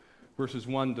verses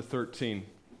 1 to 13.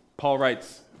 Paul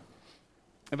writes,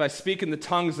 "If I speak in the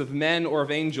tongues of men or of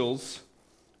angels,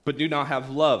 but do not have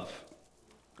love,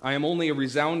 I am only a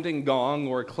resounding gong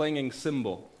or a clanging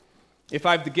cymbal. If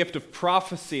I have the gift of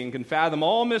prophecy and can fathom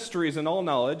all mysteries and all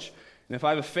knowledge, and if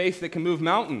I have a faith that can move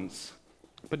mountains,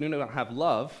 but do not have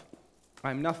love,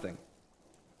 I am nothing.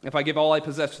 If I give all I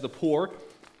possess to the poor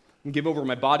and give over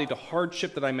my body to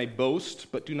hardship that I may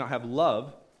boast, but do not have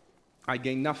love, I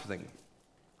gain nothing.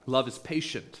 Love is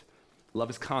patient. Love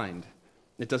is kind.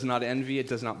 It does not envy. It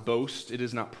does not boast. It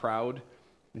is not proud.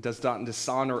 It does not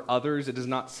dishonor others. It is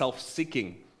not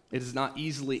self-seeking. It is not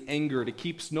easily angered. It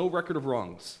keeps no record of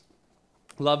wrongs.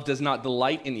 Love does not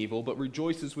delight in evil, but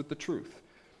rejoices with the truth.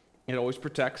 It always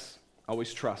protects,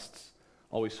 always trusts,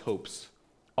 always hopes,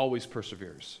 always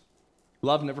perseveres.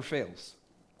 Love never fails.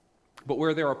 But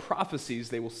where there are prophecies,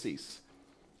 they will cease.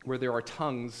 Where there are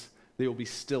tongues, they will be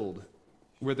stilled.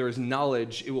 Where there is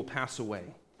knowledge, it will pass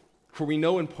away. For we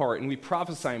know in part and we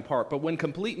prophesy in part, but when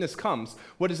completeness comes,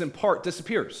 what is in part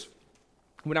disappears.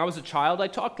 When I was a child, I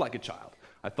talked like a child.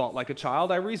 I thought like a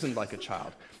child, I reasoned like a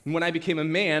child. And when I became a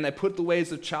man, I put the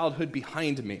ways of childhood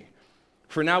behind me.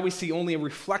 For now we see only a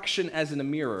reflection as in a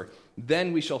mirror,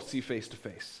 then we shall see face to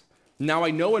face. Now I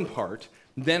know in part,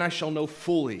 then I shall know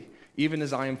fully, even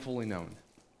as I am fully known.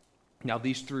 Now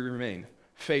these three remain: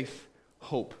 faith,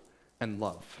 hope, and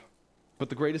love. But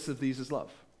the greatest of these is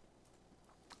love.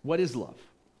 What is love?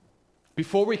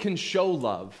 Before we can show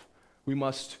love, we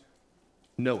must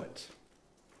know it.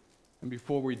 And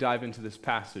before we dive into this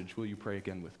passage, will you pray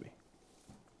again with me?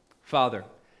 Father,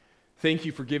 thank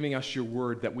you for giving us your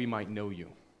word that we might know you,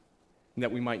 and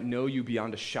that we might know you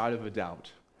beyond a shadow of a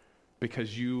doubt, because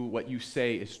what you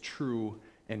say is true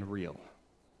and real.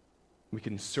 We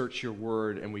can search your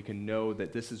word and we can know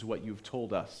that this is what you've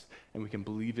told us, and we can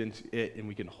believe into it and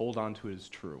we can hold on to it as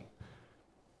true.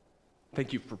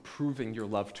 Thank you for proving your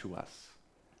love to us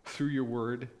through your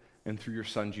word and through your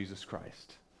Son, Jesus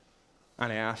Christ.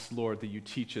 And I ask, Lord, that you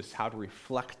teach us how to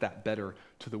reflect that better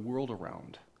to the world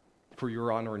around for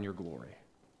your honor and your glory.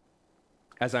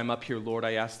 As I'm up here, Lord,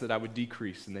 I ask that I would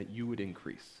decrease and that you would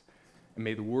increase. And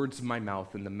may the words of my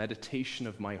mouth and the meditation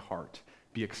of my heart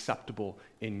be acceptable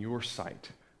in your sight,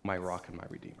 my rock and my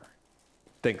redeemer.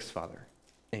 Thanks, Father.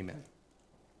 Amen.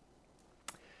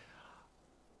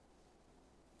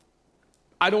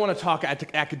 I don't want to talk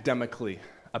academically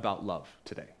about love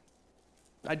today.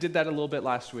 I did that a little bit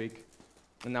last week,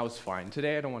 and that was fine.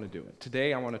 Today, I don't want to do it.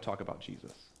 Today, I want to talk about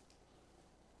Jesus.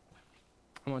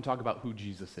 I want to talk about who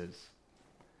Jesus is.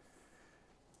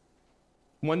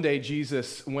 One day,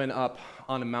 Jesus went up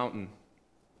on a mountain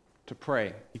to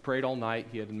pray. He prayed all night.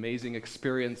 He had an amazing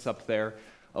experience up there.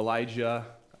 Elijah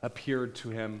appeared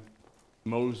to him.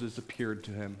 Moses appeared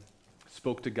to him,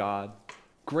 spoke to God.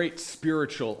 Great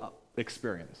spiritual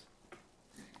experience.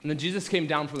 And then Jesus came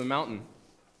down from the mountain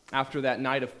after that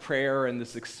night of prayer and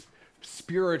this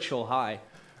spiritual high,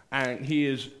 and he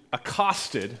is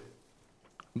accosted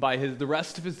by the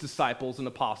rest of his disciples and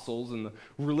apostles and the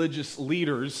religious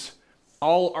leaders,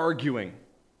 all arguing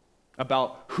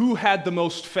about who had the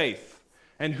most faith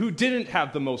and who didn't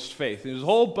have the most faith. And there's a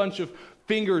whole bunch of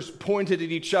fingers pointed at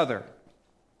each other.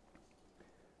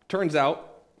 Turns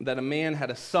out that a man had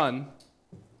a son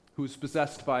who was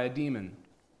possessed by a demon.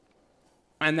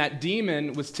 And that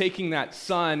demon was taking that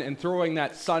son and throwing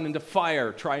that son into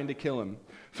fire, trying to kill him.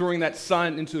 Throwing that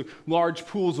son into large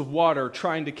pools of water,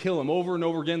 trying to kill him. Over and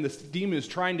over again, this demon is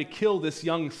trying to kill this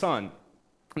young son.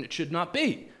 And it should not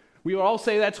be. We would all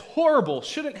say that's horrible,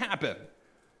 shouldn't happen.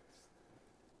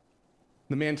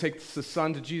 The man takes the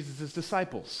son to Jesus'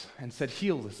 disciples and said,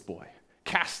 "Heal this boy.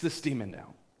 Cast this demon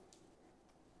out."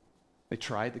 They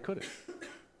tried, they couldn't.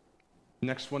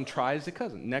 Next one tries, they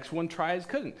couldn't. Next one tries,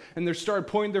 couldn't. And they started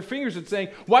pointing their fingers and saying,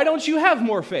 "Why don't you have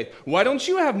more faith? Why don't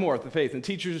you have more faith?" And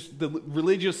teachers, the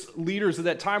religious leaders at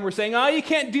that time were saying, "Oh, you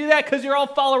can't do that because you're all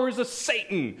followers of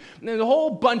Satan." And there's a whole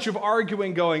bunch of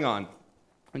arguing going on.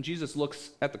 And Jesus looks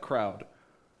at the crowd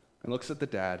and looks at the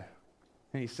dad,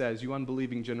 and he says, "You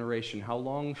unbelieving generation, how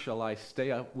long shall I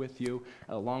stay up with you?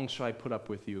 How long shall I put up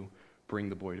with you? Bring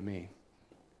the boy to me."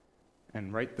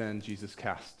 And right then, Jesus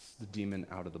casts the demon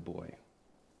out of the boy.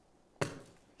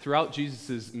 Throughout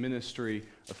Jesus' ministry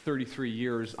of 33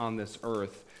 years on this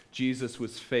earth, Jesus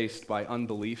was faced by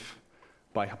unbelief,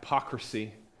 by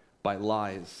hypocrisy, by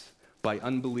lies, by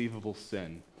unbelievable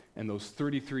sin. And those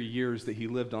 33 years that he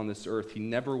lived on this earth, he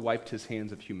never wiped his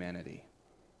hands of humanity.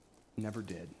 Never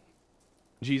did.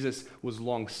 Jesus was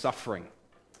long-suffering,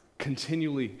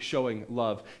 continually showing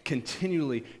love,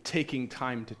 continually taking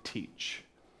time to teach.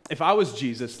 If I was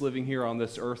Jesus living here on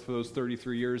this earth for those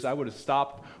 33 years, I would have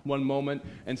stopped one moment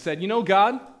and said,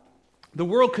 God, the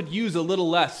world could use a little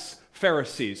less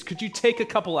Pharisees. Could you take a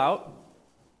couple out?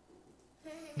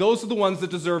 Those are the ones that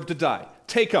deserve to die.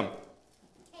 Take them.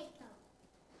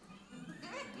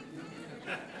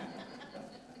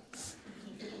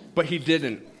 But he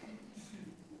didn't.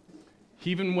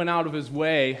 He even went out of his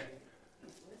way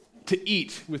to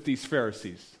eat with these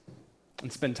Pharisees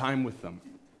and spend time with them.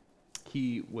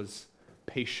 He was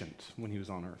patient when he was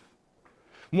on earth.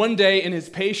 One day in his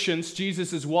patience,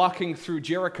 Jesus is walking through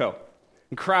Jericho,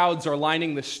 and crowds are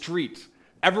lining the street.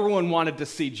 Everyone wanted to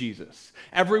see Jesus.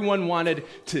 Everyone wanted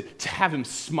to have him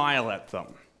smile at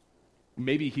them.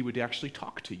 Maybe he would actually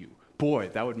talk to you. Boy,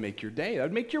 that would make your day. That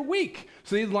would make your week.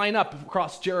 So they'd line up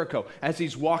across Jericho as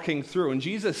he's walking through. And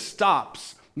Jesus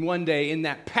stops one day in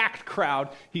that packed crowd.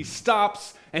 He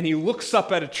stops and he looks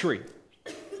up at a tree.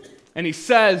 And he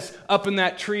says up in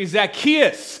that tree,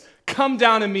 Zacchaeus, come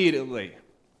down immediately.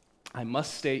 I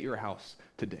must stay at your house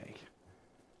today.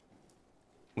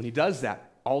 When he does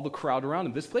that, all the crowd around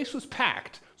him, this place was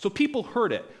packed. So people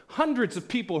heard it. Hundreds of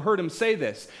people heard him say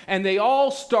this. And they all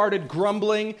started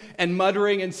grumbling and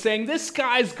muttering and saying, this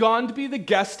guy's gone to be the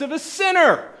guest of a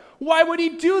sinner. Why would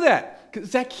he do that? Because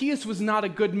Zacchaeus was not a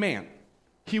good man.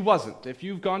 He wasn't. If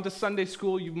you've gone to Sunday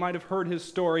school, you might have heard his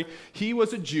story. He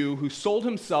was a Jew who sold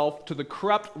himself to the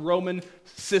corrupt Roman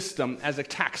system as a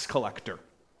tax collector.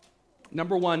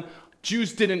 Number one,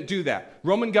 Jews didn't do that.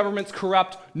 Roman government's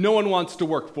corrupt. No one wants to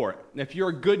work for it. And if you're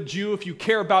a good Jew, if you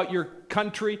care about your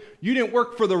country, you didn't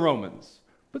work for the Romans.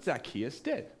 But Zacchaeus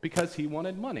did because he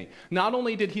wanted money. Not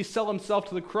only did he sell himself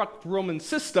to the corrupt Roman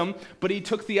system, but he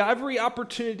took every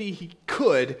opportunity he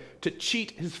could to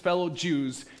cheat his fellow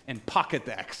Jews and pocket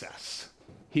the excess.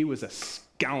 He was a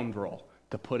scoundrel,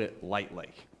 to put it lightly.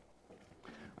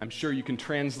 I'm sure you can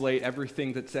translate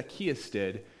everything that Zacchaeus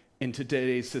did into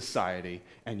today's society,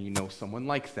 and you know someone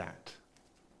like that.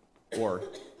 Or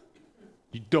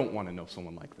you don't want to know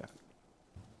someone like that.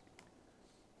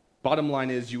 Bottom line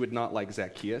is, you would not like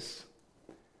Zacchaeus.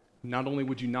 Not only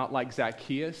would you not like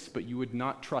Zacchaeus, but you would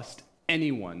not trust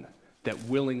anyone that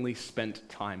willingly spent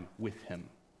time with him.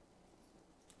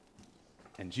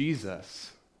 And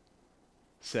Jesus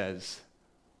says,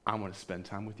 I want to spend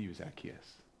time with you,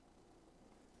 Zacchaeus.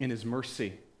 In his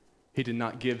mercy, he did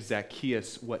not give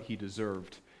Zacchaeus what he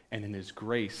deserved, and in his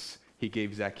grace, he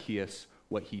gave Zacchaeus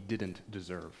what he didn't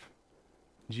deserve.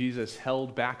 Jesus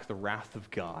held back the wrath of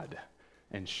God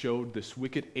and showed this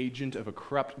wicked agent of a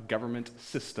corrupt government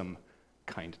system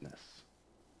kindness.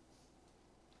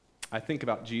 I think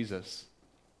about Jesus,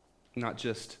 not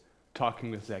just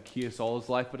talking with Zacchaeus all his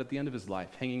life, but at the end of his life,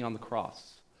 hanging on the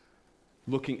cross,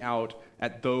 looking out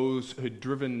at those who had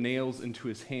driven nails into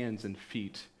his hands and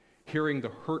feet, hearing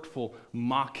the hurtful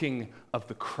mocking of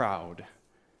the crowd.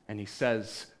 And he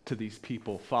says to these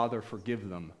people, Father, forgive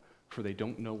them, for they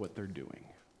don't know what they're doing.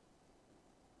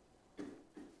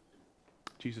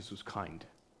 Jesus was kind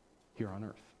here on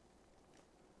earth.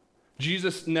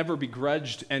 Jesus never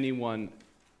begrudged anyone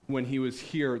when he was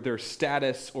here their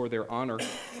status or their honor.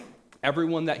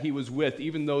 Everyone that he was with,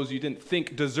 even those you didn't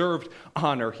think deserved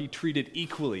honor, he treated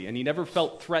equally, and he never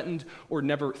felt threatened or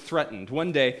never threatened.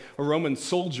 One day, a Roman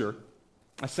soldier,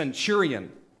 a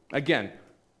centurion, again,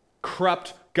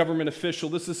 corrupt government official.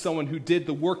 This is someone who did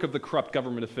the work of the corrupt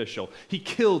government official. He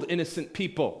killed innocent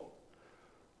people.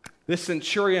 This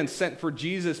centurion sent for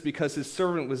Jesus because his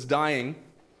servant was dying,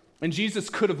 and Jesus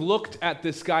could have looked at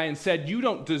this guy and said, you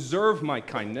don't deserve my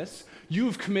kindness.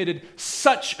 You've committed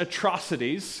such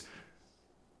atrocities,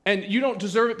 and you don't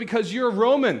deserve it because you're a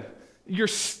Roman. Your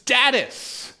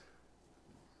status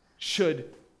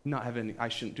should not have any, I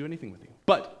shouldn't do anything with you.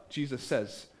 But Jesus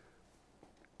says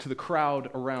to the crowd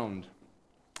around,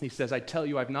 he says, I tell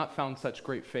you, I've not found such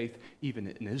great faith even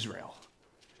in Israel.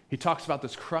 He talks about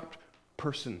this corrupt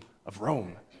person of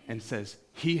Rome and says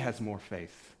he has more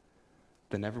faith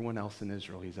than everyone else in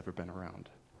Israel he's ever been around.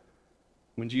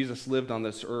 When Jesus lived on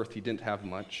this earth, he didn't have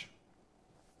much.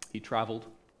 He traveled.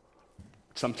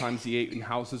 Sometimes he ate in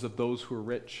houses of those who were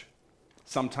rich.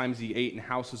 Sometimes he ate in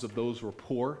houses of those who were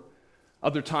poor.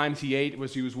 Other times he ate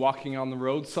as he was walking on the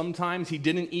road. Sometimes he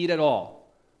didn't eat at all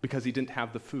because he didn't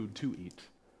have the food to eat.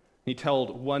 He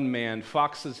told one man,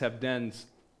 foxes have dens,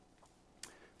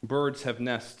 birds have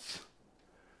nests,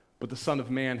 but the Son of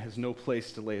Man has no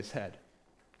place to lay his head.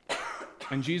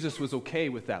 And Jesus was okay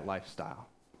with that lifestyle.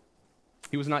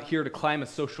 He was not here to climb a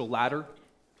social ladder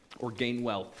or gain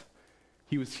wealth.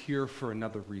 He was here for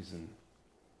another reason.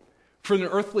 From an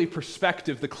earthly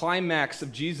perspective, the climax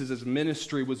of Jesus'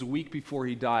 ministry was a week before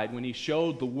he died when he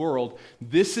showed the world,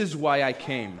 this is why I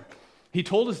came. He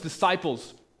told his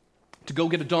disciples to go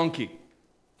get a donkey.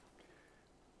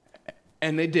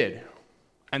 And they did.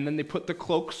 And then they put their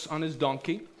cloaks on his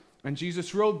donkey, and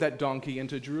Jesus rode that donkey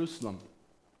into Jerusalem.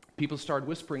 People started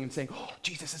whispering and saying, "Oh,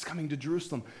 Jesus is coming to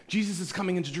Jerusalem. Jesus is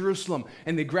coming into Jerusalem."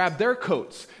 And they grabbed their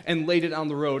coats and laid it on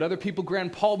the road. Other people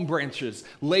grabbed palm branches,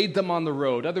 laid them on the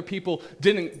road. Other people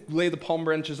didn't lay the palm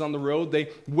branches on the road. They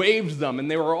waved them,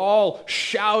 and they were all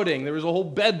shouting. There was a whole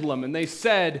bedlam, and they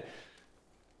said,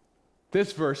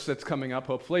 this verse that's coming up,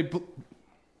 hopefully,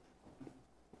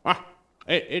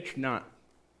 it's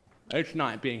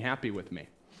not being happy with me.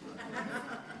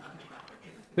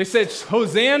 They said,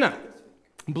 "Hosanna.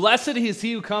 Blessed is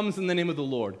he who comes in the name of the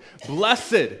Lord.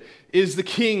 Blessed is the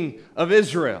King of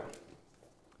Israel."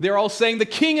 They're all saying, "The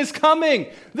King is coming.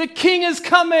 The King is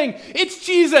coming. It's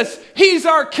Jesus. He's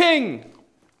our King."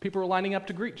 People are lining up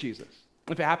to greet Jesus.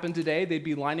 If it happened today, they'd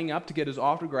be lining up to get his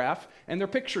autograph and their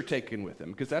picture taken with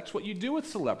him, because that's what you do with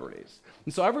celebrities.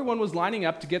 And so everyone was lining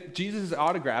up to get Jesus'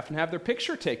 autograph and have their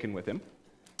picture taken with him.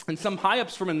 And some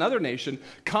high-ups from another nation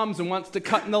comes and wants to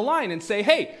cut in the line and say,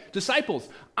 "Hey, disciples,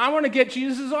 I want to get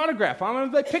Jesus' autograph. I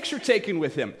want to have a picture taken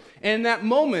with him." And in that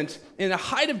moment, in the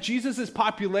height of Jesus'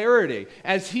 popularity,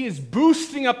 as he is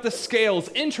boosting up the scales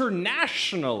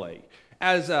internationally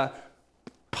as a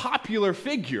popular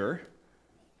figure,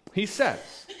 he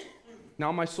says,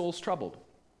 "Now my soul's troubled.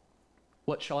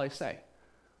 What shall I say?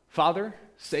 Father,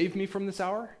 save me from this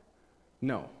hour?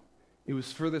 No, it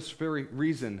was for this very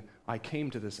reason I came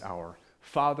to this hour.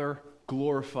 Father,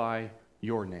 glorify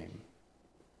your name."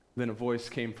 Then a voice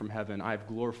came from heaven, "I have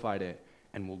glorified it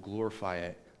and will glorify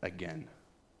it again."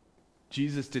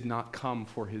 Jesus did not come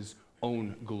for his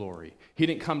own glory. He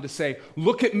didn't come to say,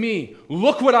 "Look at me,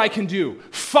 look what I can do,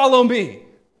 follow me."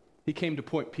 He came to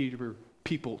point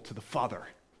people to the Father,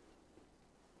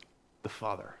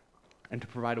 and to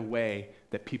provide a way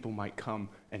that people might come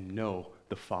and know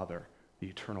the Father, the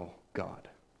eternal God.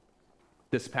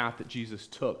 This path that Jesus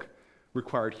took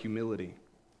required humility.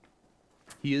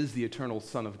 He is the eternal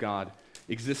Son of God,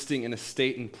 existing in a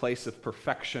state and place of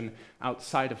perfection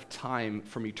outside of time,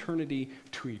 from eternity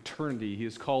to eternity. He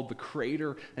is called the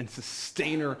creator and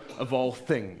sustainer of all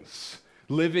things,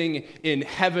 living in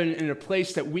heaven in a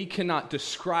place that we cannot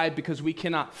describe because we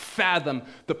cannot fathom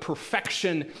the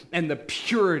perfection and the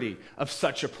purity of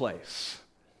such a place.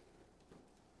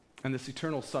 And this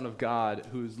eternal Son of God,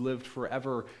 who's lived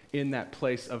forever in that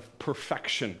place of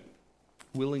perfection,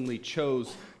 willingly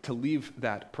chose to leave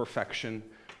that perfection,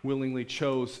 willingly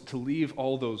chose to leave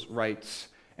all those rights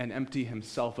and empty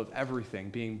himself of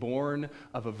everything, being born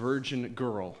of a virgin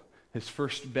girl, his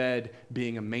first bed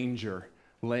being a manger,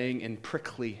 laying in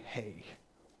prickly hay.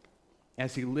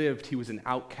 As he lived, he was an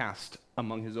outcast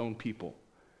among his own people.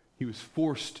 He was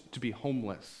forced to be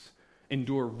homeless,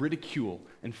 endure ridicule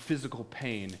and physical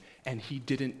pain, and he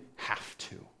didn't have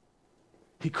to.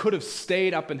 He could have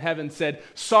stayed up in heaven and said,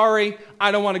 "Sorry,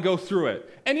 I don't want to go through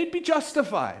it," and he'd be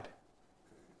justified.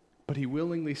 But he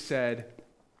willingly said,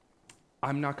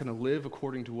 "I'm not going to live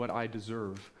according to what I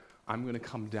deserve. I'm going to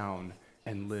come down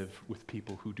and live with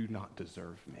people who do not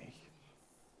deserve me."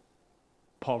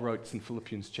 Paul writes in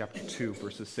Philippians chapter 2,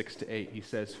 verses 6 to 8, he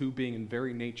says, "Who being in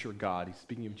very nature God," he's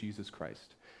speaking of Jesus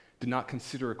Christ, "did not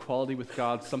consider equality with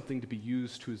God something to be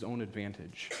used to his own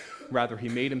advantage. Rather, he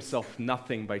made himself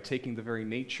nothing by taking the very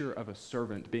nature of a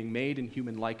servant, being made in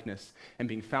human likeness, and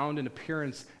being found in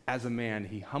appearance as a man,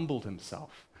 he humbled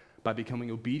himself by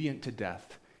becoming obedient to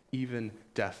death, even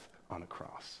death on a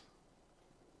cross."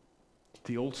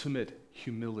 The ultimate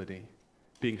humility,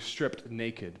 being stripped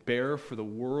naked, bare for the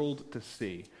world to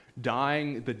see,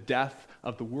 dying the death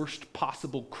of the worst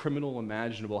possible criminal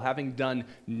imaginable, having done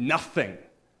nothing.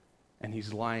 And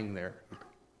he's lying there,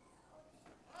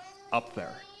 up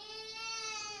there.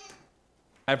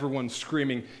 Everyone's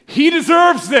screaming, "He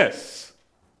deserves this!"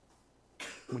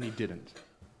 when he didn't.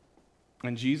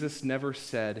 And Jesus never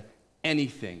said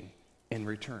anything in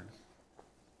return.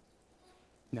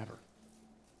 Never.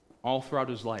 All throughout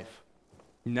his life,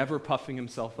 never puffing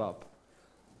himself up,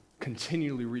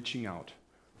 continually reaching out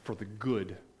for the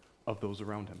good of those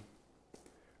around him.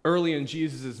 Early in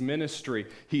Jesus' ministry,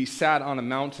 he sat on a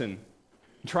mountain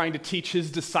trying to teach his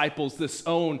disciples this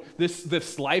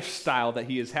lifestyle that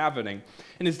he is having.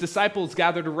 And his disciples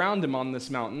gathered around him on this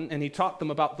mountain, and he taught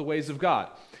them about the ways of God.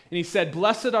 And he said,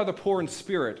 "Blessed are the poor in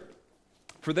spirit,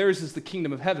 for theirs is the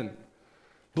kingdom of heaven.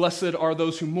 Blessed are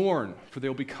those who mourn, for they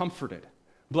will be comforted.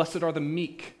 Blessed are the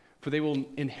meek, for they will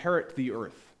inherit the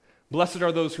earth. Blessed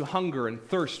are those who hunger and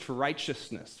thirst for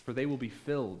righteousness, for they will be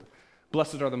filled.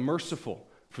 Blessed are the merciful,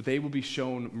 for they will be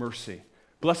shown mercy.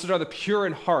 Blessed are the pure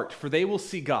in heart, for they will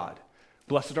see God.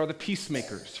 Blessed are the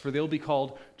peacemakers, for they'll be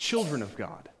called children of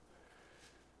God.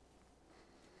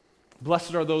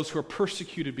 Blessed are those who are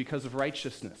persecuted because of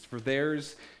righteousness, for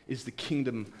theirs is the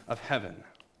kingdom of heaven.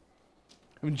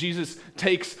 When Jesus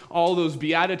takes all those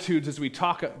Beatitudes as we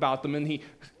talk about them, and he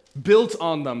built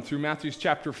on them through Matthew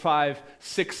chapter 5,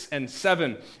 6, and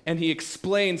 7, and he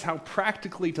explains how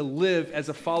practically to live as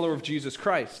a follower of Jesus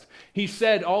Christ. He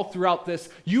said all throughout this,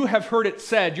 you have heard it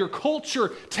said, your culture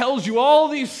tells you all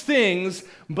these things,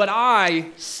 but I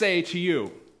say to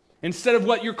you. Instead of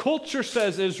what your culture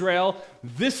says, Israel,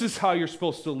 this is how you're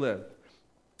supposed to live.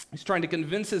 He's trying to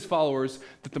convince his followers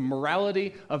that the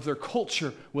morality of their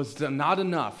culture was not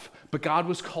enough, but God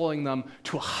was calling them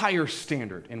to a higher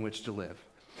standard in which to live.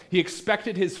 He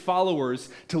expected his followers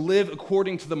to live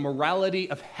according to the morality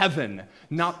of heaven,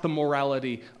 not the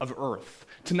morality of earth,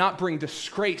 to not bring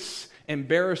disgrace,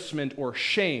 embarrassment, or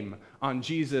shame on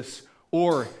Jesus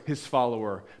or his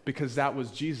follower, because that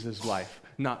was Jesus' life,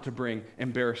 not to bring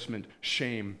embarrassment,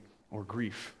 shame, or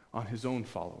grief on his own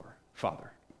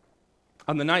father.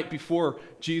 On the night before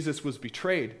Jesus was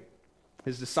betrayed,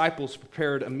 his disciples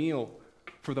prepared a meal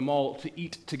for them all to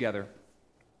eat together.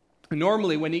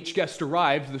 Normally, when each guest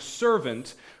arrived, the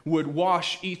servant would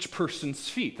wash each person's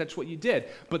feet. That's what you did.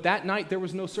 But that night, there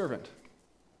was no servant.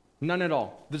 None at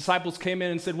all. The disciples came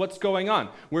in and said, what's going on?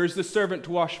 Where's the servant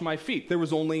to wash my feet? There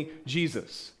was only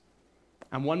Jesus.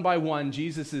 And one by one,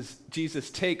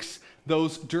 Jesus takes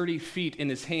those dirty feet in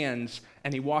his hands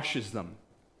and he washes them,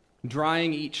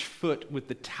 drying each foot with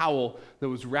the towel that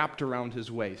was wrapped around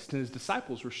his waist. And his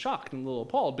disciples were shocked and a little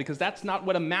appalled because that's not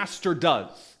what a master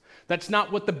does. That's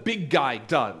not what the big guy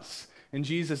does. And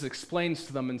Jesus explains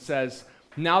to them and says,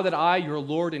 now that I, your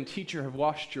Lord and teacher, have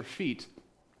washed your feet,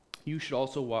 you should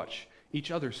also wash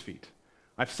each other's feet.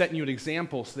 I've set you an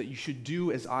example so that you should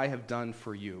do as I have done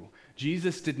for you.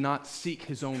 Jesus did not seek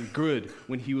his own good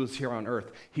when he was here on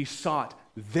earth. He sought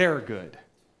their good,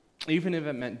 even if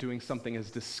it meant doing something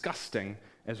as disgusting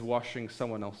as washing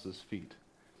someone else's feet.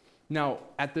 Now,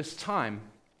 at this time,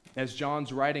 as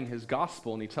John's writing his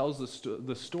gospel and he tells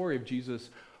the story of Jesus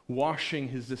washing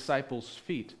his disciples'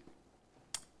 feet,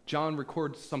 John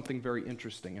records something very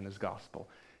interesting in his gospel.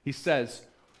 He says,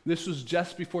 this was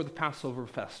just before the Passover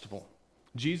festival.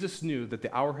 Jesus knew that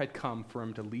the hour had come for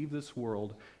him to leave this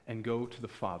world and go to the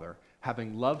Father.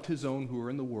 Having loved his own who were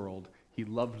in the world, he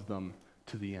loved them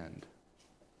to the end.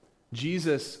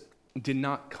 Jesus did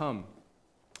not come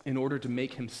in order to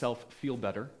make himself feel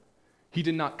better. He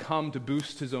did not come to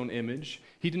boost his own image.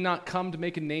 He did not come to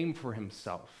make a name for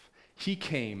himself. He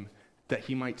came that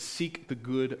he might seek the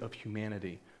good of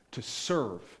humanity, to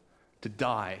serve, to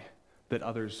die, that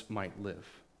others might live.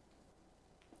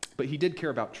 But he did care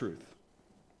about truth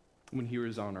when he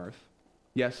was on earth.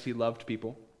 Yes, he loved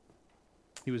people.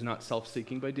 He was not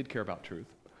self-seeking, but he did care about truth.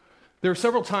 There are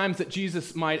several times that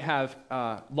Jesus might have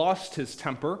lost his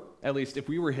temper. At least if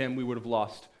we were him, we would have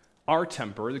lost our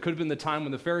temper. There could have been the time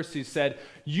when the Pharisees said,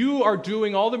 you are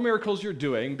doing all the miracles you're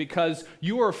doing because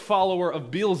you are a follower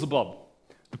of Beelzebub,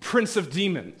 the prince of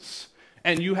demons.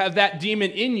 And you have that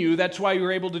demon in you, that's why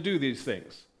you're able to do these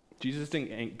things. Jesus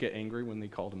didn't get angry when they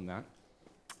called him that.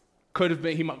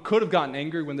 He could have gotten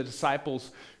angry when the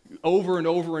disciples over and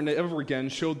over and over again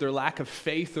showed their lack of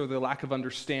faith or their lack of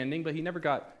understanding, but he never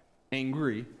got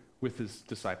angry with his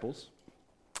disciples.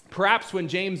 Perhaps when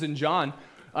James and John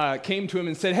came to him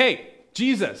and said, hey,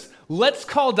 Jesus, let's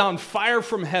call down fire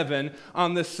from heaven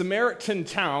on this Samaritan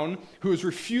town who has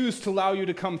refused to allow you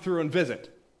to come through and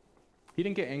visit. He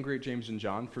didn't get angry at James and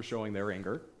John for showing their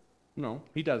anger. No,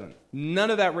 he doesn't.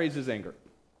 None of that raises anger.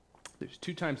 There's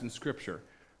 2 times in Scripture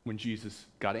when Jesus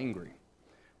got angry.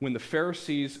 When the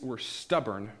Pharisees were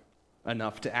stubborn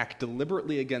enough to act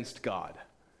deliberately against God,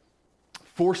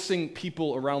 forcing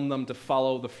people around them to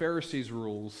follow the Pharisees'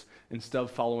 rules instead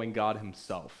of following God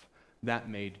himself. That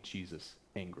made Jesus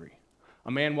angry.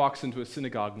 A man walks into a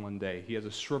synagogue one day. He has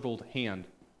a shriveled hand,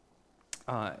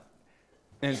 and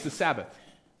it's the Sabbath.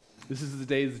 This is the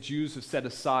day the Jews have set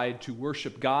aside to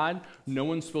worship God. No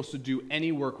one's supposed to do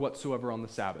any work whatsoever on the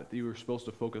Sabbath. You were supposed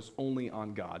to focus only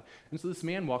on God. And so this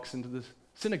man walks into this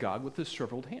synagogue with this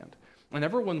shriveled hand. And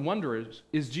everyone wonders,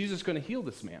 is Jesus going to heal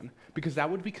this man? Because that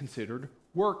would be considered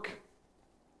work.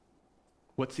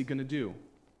 What's he going to do?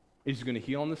 Is he going to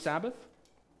heal on the Sabbath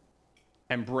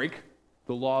and break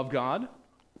the law of God?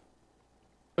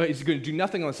 Is he going to do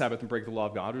nothing on the Sabbath and break the law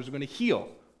of God? Or is he going to heal?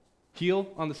 Heal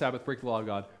on the Sabbath, break the law of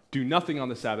God. Do nothing on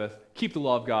the Sabbath, keep the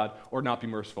law of God, or not be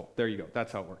merciful. There you go.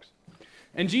 That's how it works.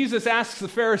 And Jesus asks the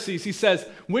Pharisees, he says,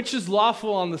 which is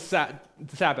lawful on the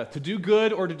Sabbath, to do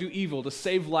good or to do evil, to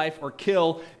save life or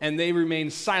kill? And they remain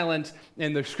silent.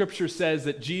 And the scripture says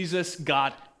that Jesus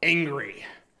got angry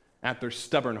at their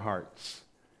stubborn hearts.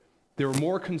 They were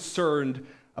more concerned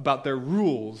about their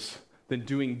rules than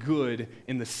doing good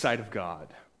in the sight of God.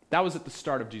 That was at the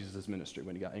start of Jesus' ministry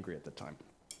when he got angry at the time.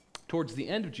 Towards the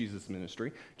end of Jesus'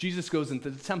 ministry, Jesus goes into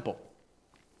the temple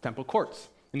courts.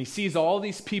 And he sees all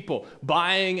these people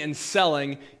buying and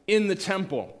selling in the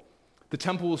temple. The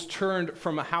temple was turned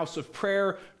from a house of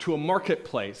prayer to a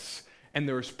marketplace, and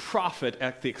there was profit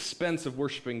at the expense of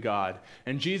worshiping God.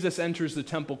 And Jesus enters the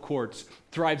temple courts,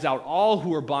 drives out all who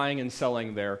were buying and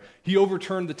selling there. He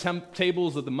overturned the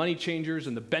tables of the money changers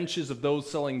and the benches of those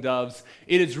selling doves.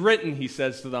 It is written, he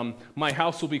says to them, my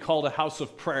house will be called a house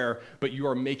of prayer, but you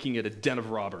are making it a den of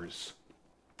robbers.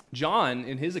 John,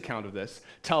 in his account of this,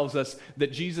 tells us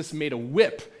that Jesus made a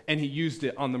whip and he used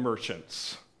it on the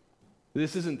merchants.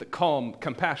 This isn't the calm,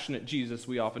 compassionate Jesus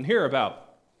we often hear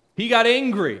about. He got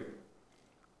angry.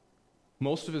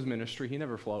 Most of his ministry, he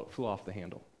never flew off the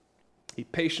handle. He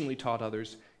patiently taught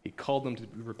others. He called them to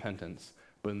repentance.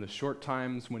 But in the short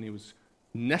times when it was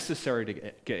necessary to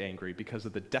get angry because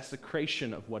of the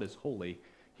desecration of what is holy,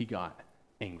 he got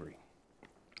angry.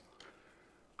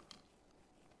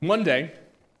 One day,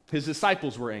 his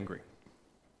disciples were angry.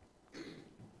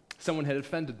 Someone had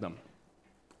offended them.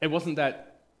 It wasn't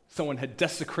that someone had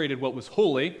desecrated what was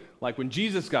holy, like when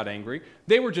Jesus got angry.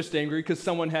 They were just angry because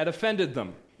someone had offended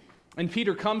them. And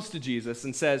Peter comes to Jesus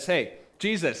and says, hey,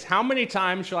 Jesus, how many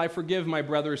times shall I forgive my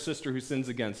brother or sister who sins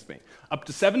against me? Up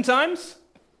to 7 times?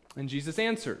 And Jesus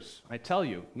answers, I tell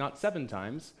you, not 7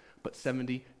 times, but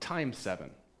 70 times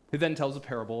 7. He then tells a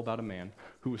parable about a man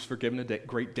who was forgiven a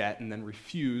great debt and then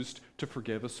refused to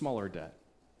forgive a smaller debt.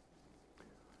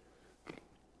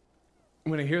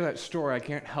 When I hear that story, I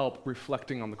can't help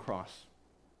reflecting on the cross.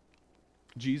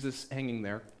 Jesus hanging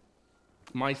there,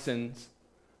 my sins,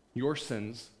 your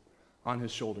sins, on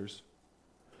his shoulders.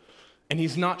 And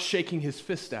he's not shaking his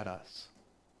fist at us.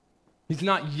 He's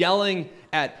not yelling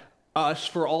at us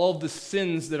for all of the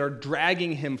sins that are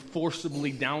dragging him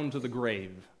forcibly down to the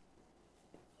grave.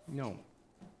 No,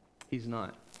 he's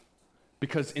not.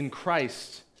 Because in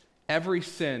Christ, every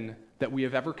sin that we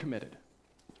have ever committed,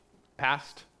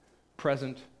 past,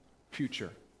 present,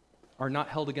 future, are not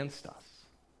held against us.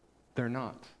 They're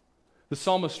not. The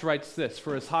psalmist writes this,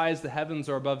 for as high as the heavens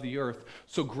are above the earth,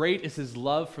 so great is his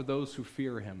love for those who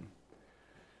fear him.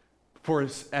 For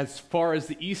as far as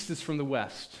the east is from the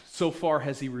west, so far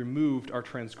has he removed our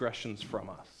transgressions from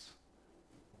us.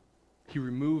 He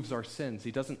removes our sins.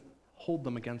 He doesn't hold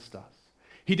them against us.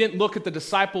 He didn't look at the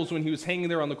disciples when he was hanging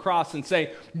there on the cross and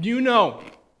say, you know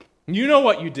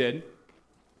what you did.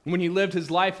 When he lived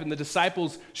his life and the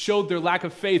disciples showed their lack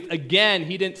of faith again,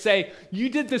 he didn't say, you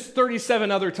did this 37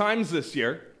 other times this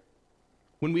year.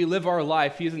 When we live our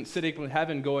life, he isn't sitting in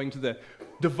heaven going to the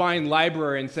divine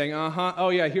library and saying, oh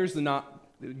yeah, here's the knot.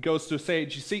 It goes to say,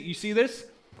 you see this?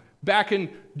 Back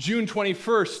in June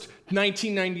 21st,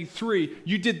 1993,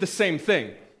 you did the same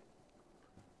thing.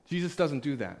 Jesus doesn't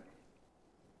do that.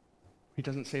 He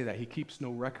doesn't say that. He keeps no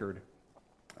record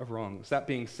of wrongs. That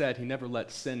being said, he never let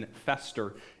sin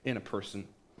fester in a person.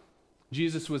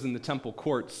 Jesus was in the temple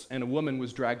courts, and a woman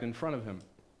was dragged in front of him.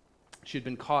 She had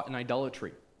been caught in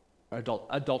adultery.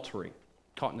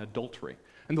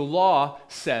 And the law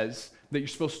says that you're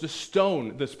supposed to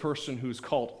stone this person who's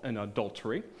caught in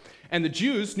adultery. And the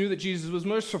Jews knew that Jesus was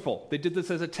merciful. They did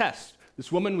this as a test.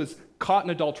 This woman was caught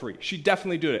in adultery. She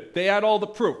definitely did it. They had all the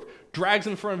proof. Drags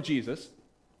in front of Jesus.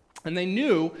 And they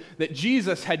knew that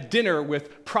Jesus had dinner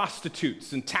with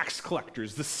prostitutes and tax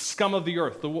collectors, the scum of the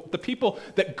earth, the people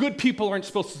that good people aren't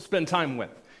supposed to spend time with.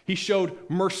 He showed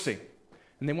mercy.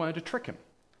 And they wanted to trick him.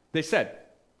 They said,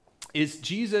 is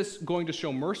Jesus going to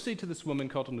show mercy to this woman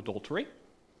caught in adultery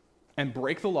and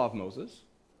break the law of Moses?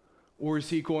 Or is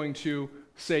he going to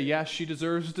say, yes, she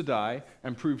deserves to die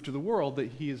and prove to the world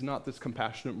that he is not this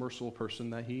compassionate, merciful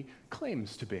person that he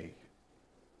claims to be?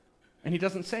 And he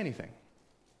doesn't say anything.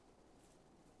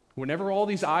 Whenever all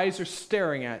these eyes are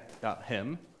staring at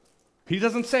him, he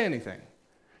doesn't say anything.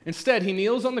 Instead, he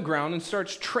kneels on the ground and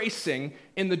starts tracing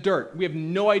in the dirt. We have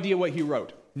no idea what he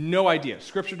wrote. No idea.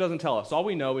 Scripture doesn't tell us. All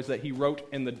we know is that he wrote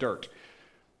in the dirt.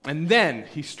 And then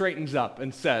he straightens up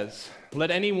and says,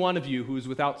 let any one of you who is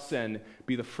without sin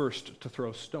be the first to throw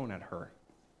a stone at her.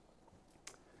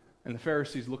 And the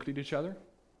Pharisees looked at each other,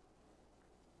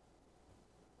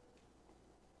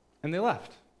 and they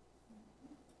left.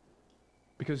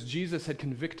 Because Jesus had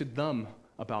convicted them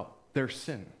about their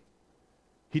sin.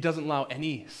 He doesn't allow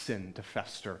any sin to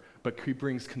fester, but he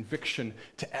brings conviction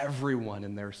to everyone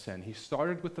in their sin. He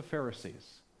started with the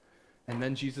Pharisees. And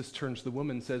then Jesus turns to the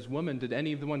woman and says, "Woman, did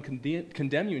any of the one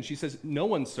condemn you?" And she says, "No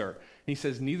one, sir." And he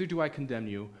says, "Neither do I condemn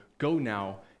you. Go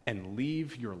now and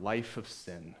leave your life of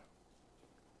sin."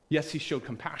 Yes, he showed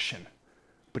compassion,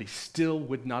 but he still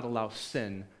would not allow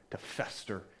sin to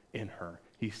fester in her.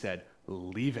 He said,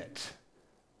 "Leave it.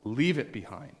 Leave it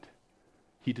behind."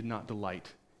 He did not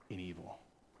delight in evil.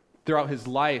 Throughout his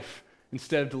life,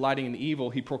 instead of delighting in evil,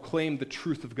 he proclaimed the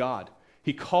truth of God.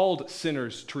 He called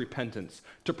sinners to repentance,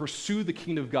 to pursue the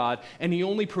kingdom of God, and he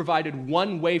only provided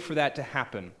one way for that to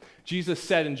happen. Jesus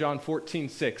said in John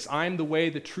 14:6, "I am the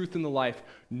way, the truth, and the life.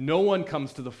 No one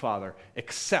comes to the Father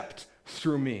except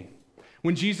through me."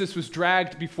 When Jesus was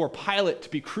dragged before Pilate to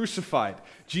be crucified,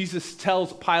 Jesus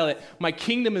tells Pilate, "My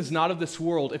kingdom is not of this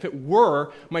world. If it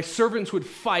were, my servants would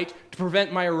fight to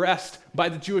prevent my arrest by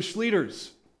the Jewish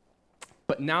leaders.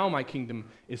 But now my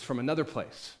kingdom is from another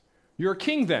place." "You're a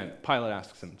king then?" Pilate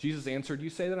asks him. Jesus answered,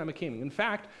 "You say that I'm a king. In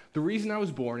fact, the reason I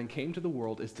was born and came to the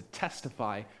world is to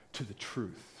testify to the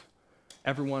truth.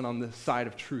 Everyone on the side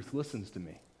of truth listens to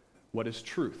me." "What is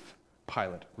truth?"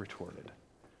 Pilate retorted.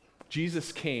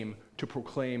 Jesus came to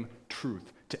proclaim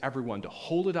truth to everyone, to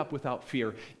hold it up without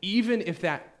fear, even if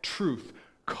that truth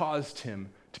caused him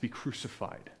to be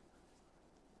crucified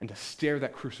and to stare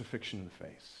that crucifixion in the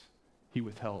face. He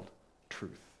upheld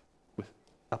truth.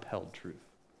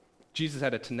 Jesus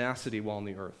had a tenacity while on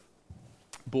the earth,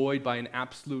 buoyed by an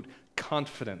absolute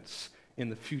confidence in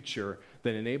the future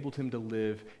that enabled him to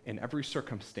live in every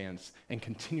circumstance and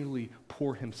continually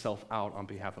pour himself out on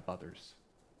behalf of others.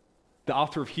 The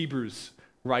author of Hebrews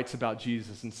writes about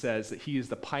Jesus and says that he is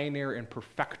the pioneer and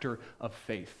perfecter of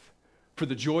faith. For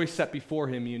the joy set before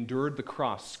him, he endured the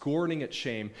cross, scorning its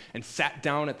shame, and sat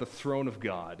down at the throne of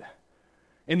God.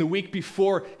 In the week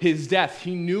before his death,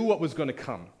 he knew what was going to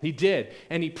come. He did,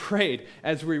 and he prayed,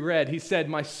 as we read. He said,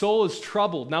 "My soul is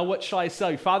troubled. Now what shall I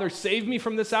say? Father, save me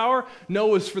from this hour?" No,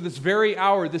 it was for this very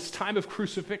hour, this time of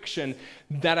crucifixion,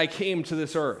 that I came to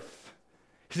this earth.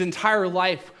 His entire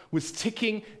life was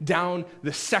ticking down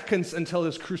the seconds until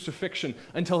his crucifixion,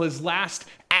 until his last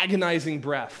agonizing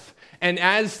breath. And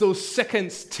as those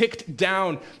seconds ticked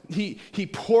down, he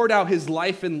poured out his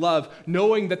life in love,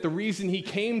 knowing that the reason he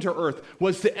came to earth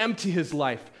was to empty his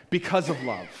life because of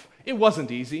love. It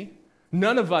wasn't easy.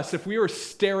 None of us, if we were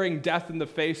staring death in the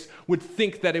face, would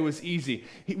think that it was easy.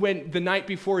 When the night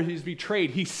before he was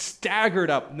betrayed, he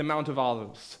staggered up the Mount of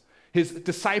Olives. His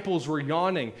disciples were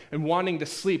yawning and wanting to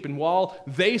sleep, and while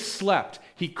they slept,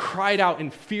 he cried out in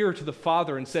fear to the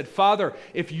Father and said, "Father,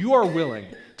 if you are willing,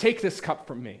 take this cup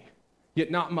from me. Yet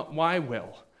not my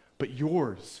will, but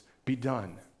yours be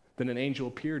done." Then an angel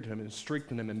appeared to him and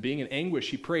strengthened him, and being in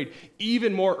anguish, he prayed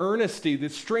even more earnestly. The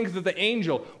strength of the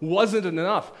angel wasn't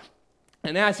enough.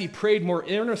 And as he prayed more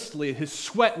earnestly, his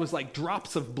sweat was like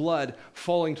drops of blood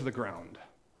falling to the ground.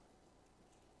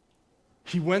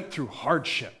 He went through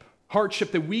hardship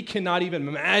that we cannot even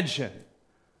imagine.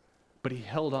 But he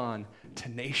held on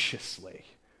tenaciously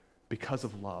because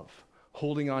of love,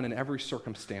 holding on in every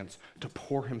circumstance to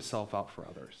pour himself out for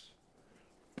others.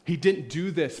 He didn't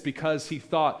do this because he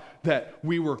thought that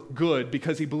we were good,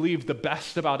 because he believed the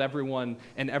best about everyone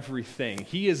and everything.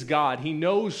 He is God. He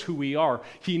knows who we are.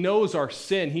 He knows our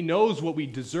sin. He knows what we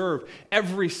deserve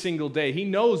every single day. He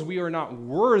knows we are not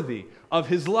worthy of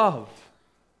his love.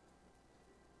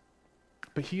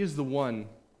 But he is the one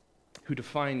who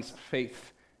defines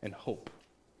faith and hope.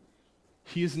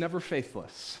 He is never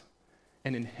faithless,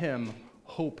 and in him,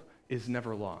 hope is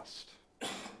never lost.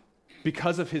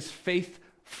 Because of his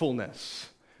faithfulness,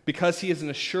 because he is an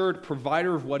assured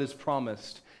provider of what is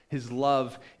promised, his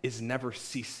love is never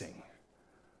ceasing.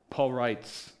 Paul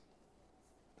writes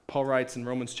in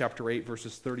Romans chapter 8,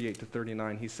 verses 38 to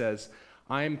 39, he says,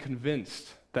 "I am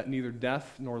convinced that neither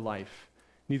death nor life,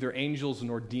 neither angels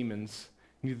nor demons,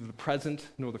 neither the present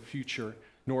nor the future,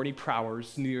 nor any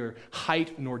powers, neither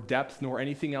height nor depth, nor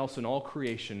anything else in all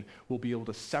creation will be able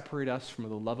to separate us from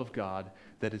the love of God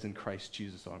that is in Christ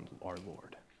Jesus our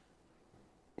Lord."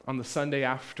 On the Sunday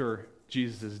after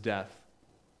Jesus' death,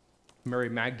 Mary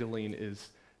Magdalene is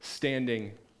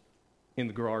standing in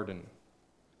the garden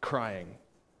crying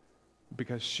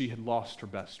because she had lost her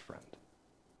best friend.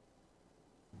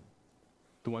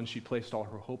 The one she placed all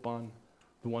her hope on,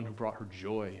 the one who brought her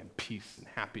joy and peace and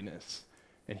happiness.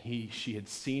 And she had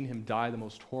seen him die the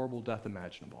most horrible death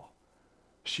imaginable.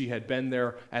 She had been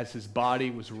there as his body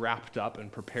was wrapped up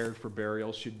and prepared for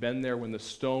burial. She'd been there when the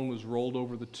stone was rolled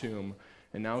over the tomb.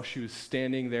 And now she was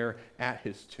standing there at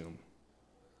his tomb,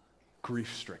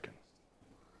 grief-stricken.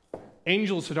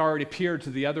 Angels had already appeared to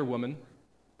the other woman.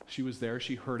 She was there,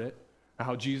 she heard it,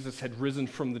 how Jesus had risen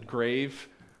from the grave,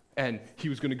 and he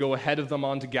was going to go ahead of them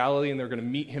on to Galilee, and they're going to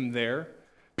meet him there.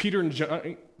 Peter and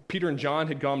John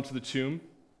had gone to the tomb,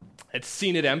 had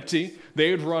seen it empty.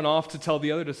 They had run off to tell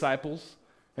the other disciples,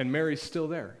 and Mary's still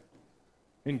there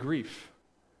in grief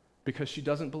because she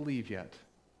doesn't believe yet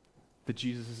that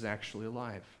Jesus is actually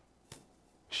alive.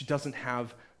 She doesn't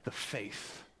have the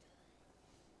faith.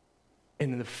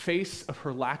 And in the face of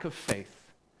her lack of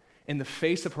faith, in the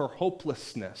face of her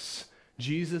hopelessness,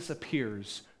 Jesus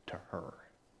appears to her.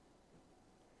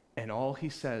 And all he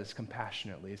says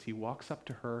compassionately is he walks up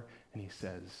to her and he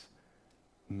says,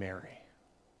 Mary.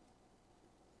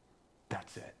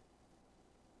 That's it.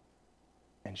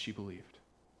 And she believed.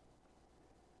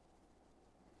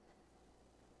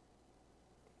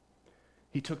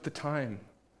 He took the time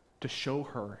to show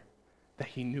her that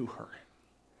he knew her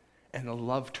and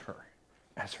loved her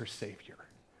as her Savior.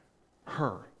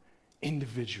 Her,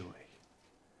 individually.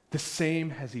 The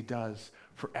same as he does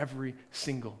for every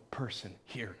single person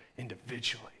here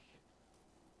individually.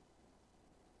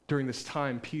 During this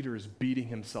time, Peter is beating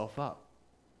himself up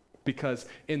because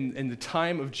in the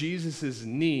time of Jesus'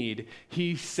 need,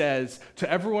 he says to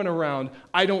everyone around,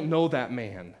 I don't know that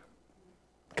man,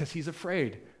 because he's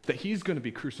afraid that he's going to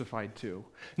be crucified too.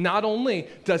 Not only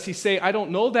does he say, I don't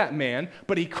know that man,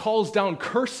 but he calls down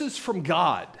curses from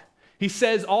God. He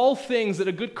says all things that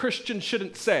a good Christian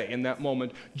shouldn't say in that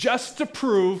moment, just to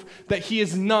prove that he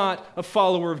is not a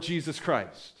follower of Jesus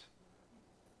Christ.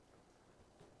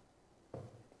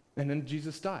 And then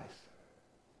Jesus dies.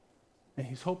 And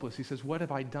he's hopeless. He says, what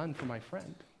have I done for my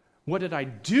friend? What did I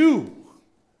do?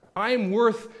 I am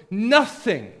worth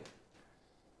nothing.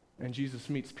 And Jesus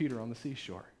meets Peter on the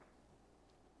seashore.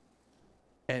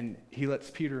 And he lets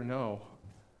Peter know,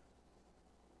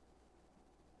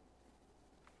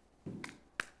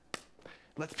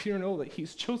 that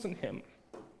he's chosen him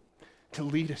to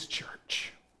lead his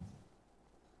church.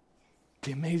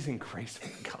 The amazing grace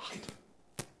of God.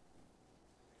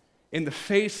 In the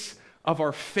face of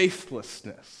our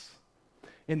faithlessness,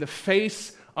 in the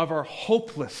face of our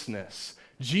hopelessness,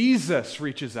 Jesus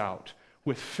reaches out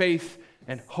with faith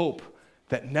and hope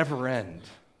that never end.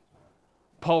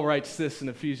 Paul writes this in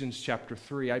Ephesians chapter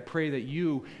 3, I pray that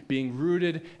you, being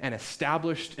rooted and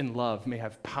established in love, may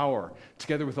have power,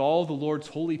 together with all the Lord's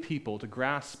holy people, to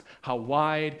grasp how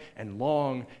wide and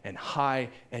long and high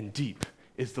and deep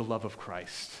is the love of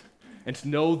Christ, and to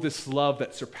know this love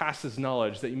that surpasses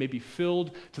knowledge, that you may be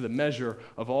filled to the measure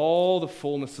of all the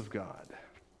fullness of God.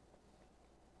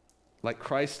 Like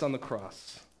Christ on the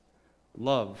cross,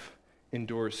 love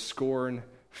endures scorn,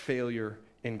 failure,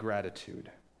 ingratitude,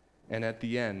 and at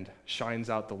the end shines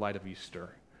out the light of Easter,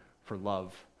 for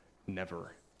love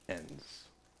never ends.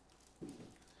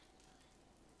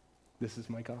 This is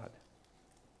my God.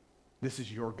 This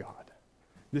is your God.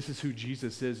 This is who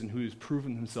Jesus is and who has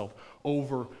proven himself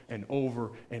over and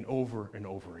over and over and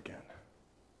over again.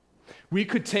 We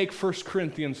could take 1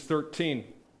 Corinthians 13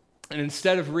 and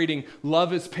instead of reading,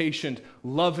 love is patient,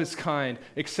 love is kind,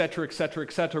 etc., etc.,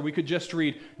 etc., we could just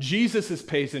read, Jesus is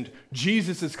patient,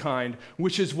 Jesus is kind,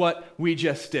 which is what we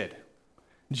just did.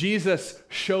 Jesus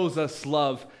shows us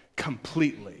love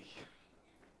completely,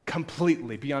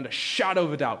 beyond a shadow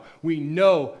of a doubt. We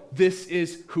know this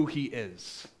is who he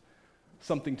is.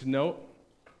 Something to note,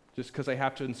 just because I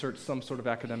have to insert some sort of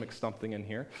academic something in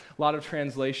here. A lot of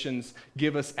translations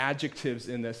give us adjectives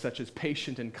in this, such as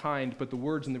patient and kind, but the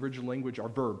words in the original language are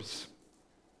verbs,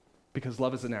 because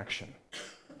love is an action.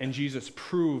 And Jesus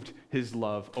proved his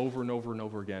love over and over and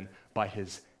over again by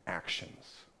his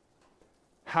actions.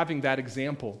 Having that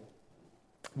example,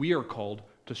 we are called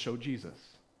to show Jesus.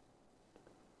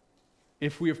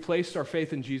 If we have placed our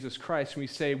faith in Jesus Christ and we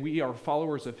say we are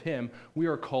followers of him, we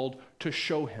are called to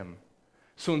show him.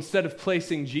 So instead of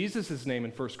placing Jesus' name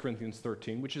in 1 Corinthians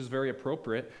 13, which is very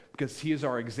appropriate because he is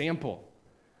our example,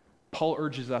 Paul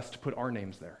urges us to put our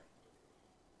names there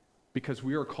because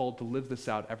we are called to live this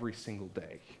out every single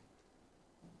day.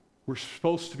 We're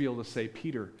supposed to be able to say,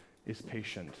 Peter is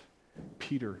patient,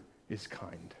 Peter is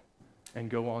kind, and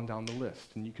go on down the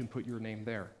list, and you can put your name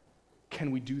there.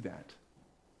 Can we do that?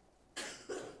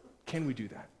 Can we do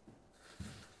that?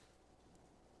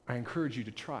 I encourage you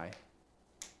to try.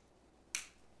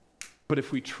 But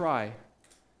if we try,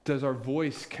 does our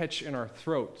voice catch in our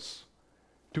throats?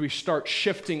 Do we start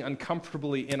shifting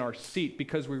uncomfortably in our seat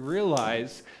because we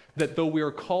realize that though we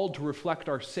are called to reflect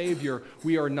our Savior,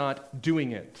 we are not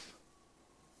doing it?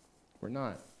 We're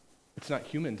not. It's not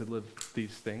human to live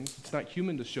these things. It's not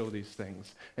human to show these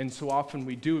things. And so often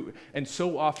we do, and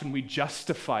so often we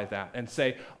justify that and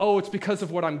say, oh, it's because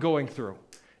of what I'm going through.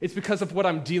 It's because of what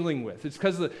I'm dealing with. It's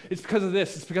because of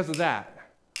this. It's because of that.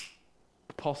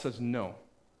 But Paul says, no.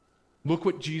 Look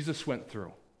what Jesus went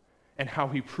through and how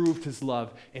he proved his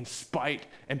love in spite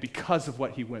and because of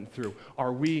what he went through.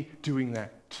 Are we doing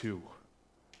that too?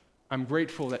 I'm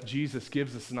grateful that Jesus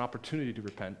gives us an opportunity to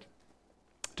repent,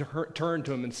 to turn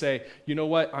to him and say, you know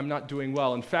what, I'm not doing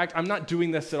well. In fact, I'm not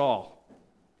doing this at all.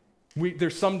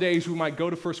 There's some days we might go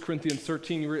to 1 Corinthians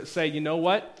 13 and say, you know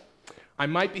what, I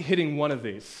might be hitting one of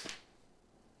these.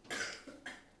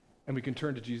 And we can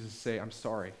turn to Jesus and say, I'm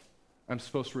sorry. I'm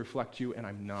supposed to reflect you, and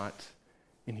I'm not.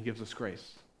 And he gives us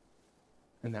grace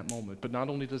in that moment. But not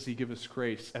only does he give us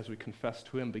grace as we confess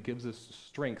to him, but gives us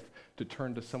strength to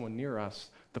turn to someone near us,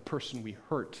 the person we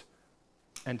hurt,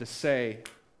 and to say,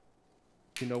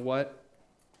 you know what?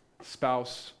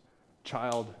 Spouse,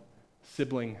 child,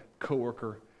 sibling,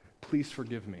 coworker, please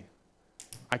forgive me.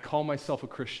 I call myself a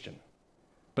Christian,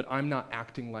 but I'm not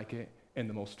acting like it in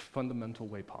the most fundamental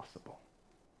way possible.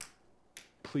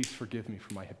 Please forgive me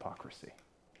for my hypocrisy.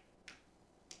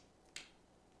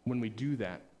 When we do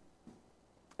that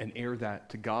and air that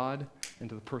to God and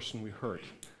to the person we hurt,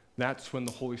 that's when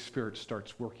the Holy Spirit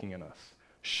starts working in us,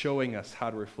 showing us how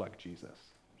to reflect Jesus.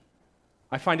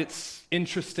 I find it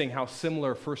interesting how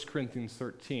similar 1 Corinthians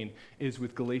 13 is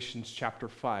with Galatians chapter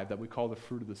 5 that we call the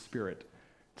fruit of the Spirit.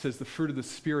 It says the fruit of the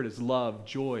Spirit is love,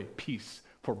 joy, peace,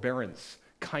 forbearance,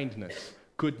 kindness,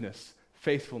 goodness,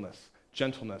 faithfulness,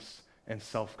 gentleness, and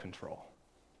self-control.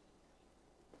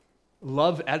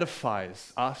 Love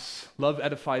edifies us. Love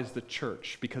edifies the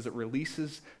church because it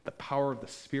releases the power of the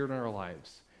Spirit in our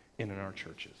lives and in our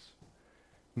churches.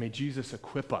 May Jesus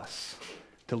equip us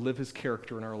to live his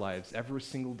character in our lives every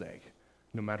single day,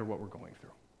 no matter what we're going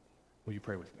through. Will you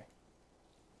pray with me?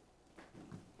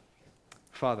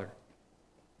 Father,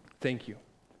 thank you.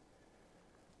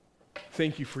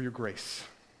 Thank you for your grace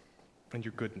and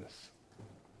your goodness.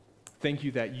 Thank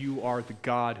you that you are the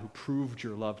God who proved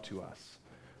your love to us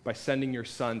by sending your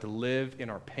Son to live in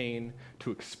our pain,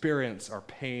 to experience our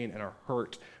pain and our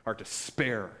hurt, our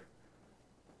despair,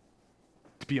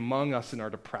 to be among us in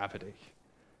our depravity,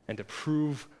 and to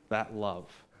prove that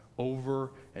love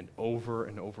over and over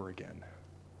and over again.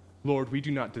 Lord, we do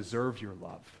not deserve your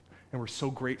love, and we're so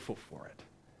grateful for it.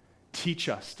 Teach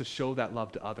us to show that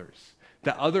love to others,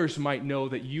 that others might know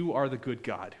that you are the good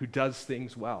God who does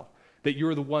things well, that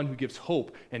you're the one who gives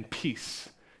hope and peace.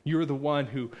 You're the one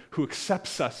who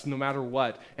accepts us no matter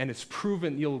what, and it's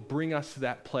proven you'll bring us to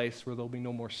that place where there'll be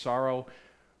no more sorrow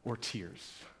or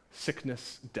tears,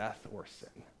 sickness, death, or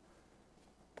sin.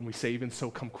 And we say, even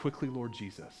so, come quickly, Lord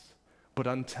Jesus. But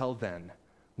until then,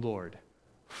 Lord,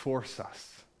 force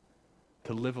us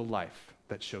to live a life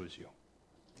that shows you.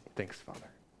 Thanks, Father.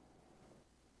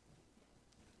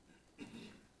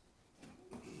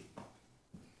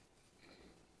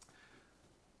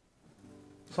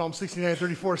 Psalm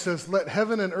 69:34 says, "Let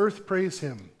heaven and earth praise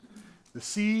him, the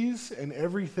seas and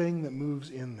everything that moves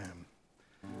in them."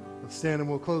 Let's stand and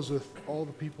we'll close with all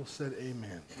the people said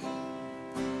amen.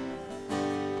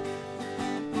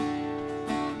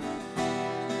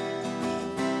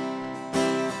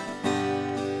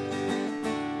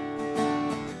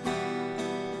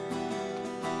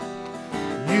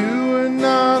 You are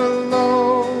not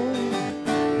alone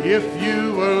if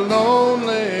you are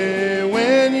lonely.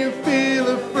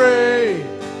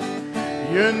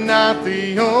 You're not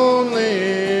the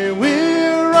only,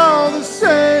 we're all the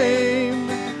same,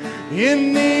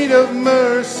 in need of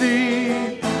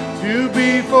mercy, to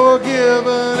be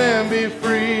forgiven and be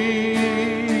free.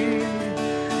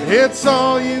 It's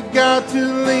all you got to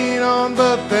lean on,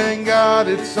 but thank God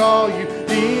it's all you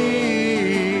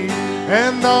need.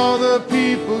 And all the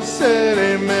people said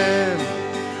amen.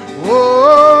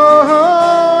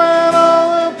 Whoa, and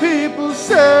all the people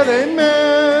said amen.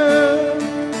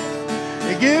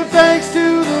 Give thanks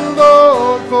to the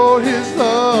Lord, for his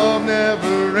love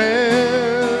never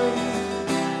ends.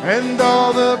 And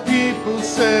all the people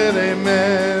said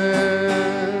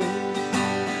amen.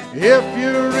 If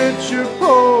you're rich or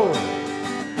poor,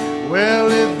 well,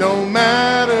 it don't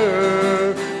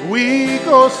matter. Weak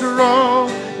or strong,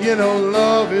 you know,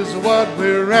 love is what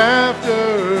we're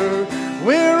after.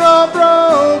 We're all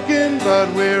broken,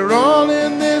 but we're all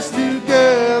in this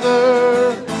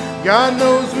together. God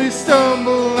knows we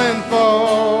stumble and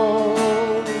fall.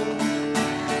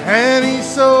 And he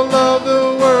so loved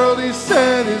the world, he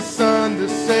sent his Son to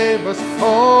save us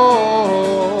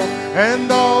all.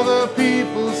 And all the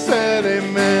people said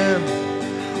amen.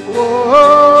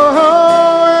 Whoa,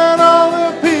 and all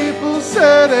the people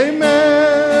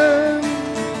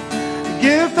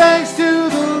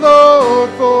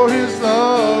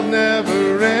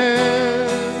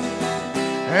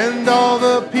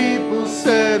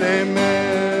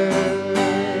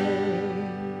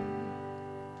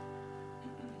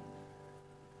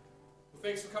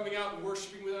Thanks for coming out and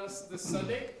worshiping with us this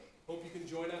Sunday. Hope you can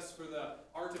join us for the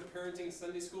Art of Parenting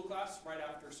Sunday School class right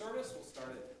after service. We'll start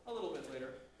it a little bit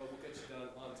later, but we'll get you done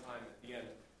on time at the end.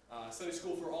 Sunday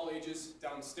School for all ages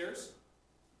downstairs,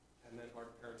 and then Art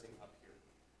of Parenting up here.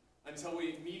 Until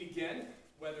we meet again,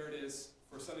 whether it is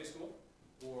for Sunday School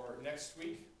or next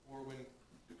week or when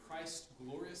Christ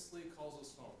gloriously calls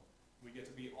us home, we get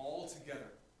to be all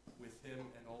together with him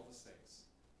and all the saints.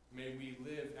 May we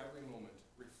live every moment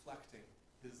reflecting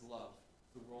his love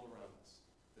to the world around us,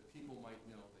 that people might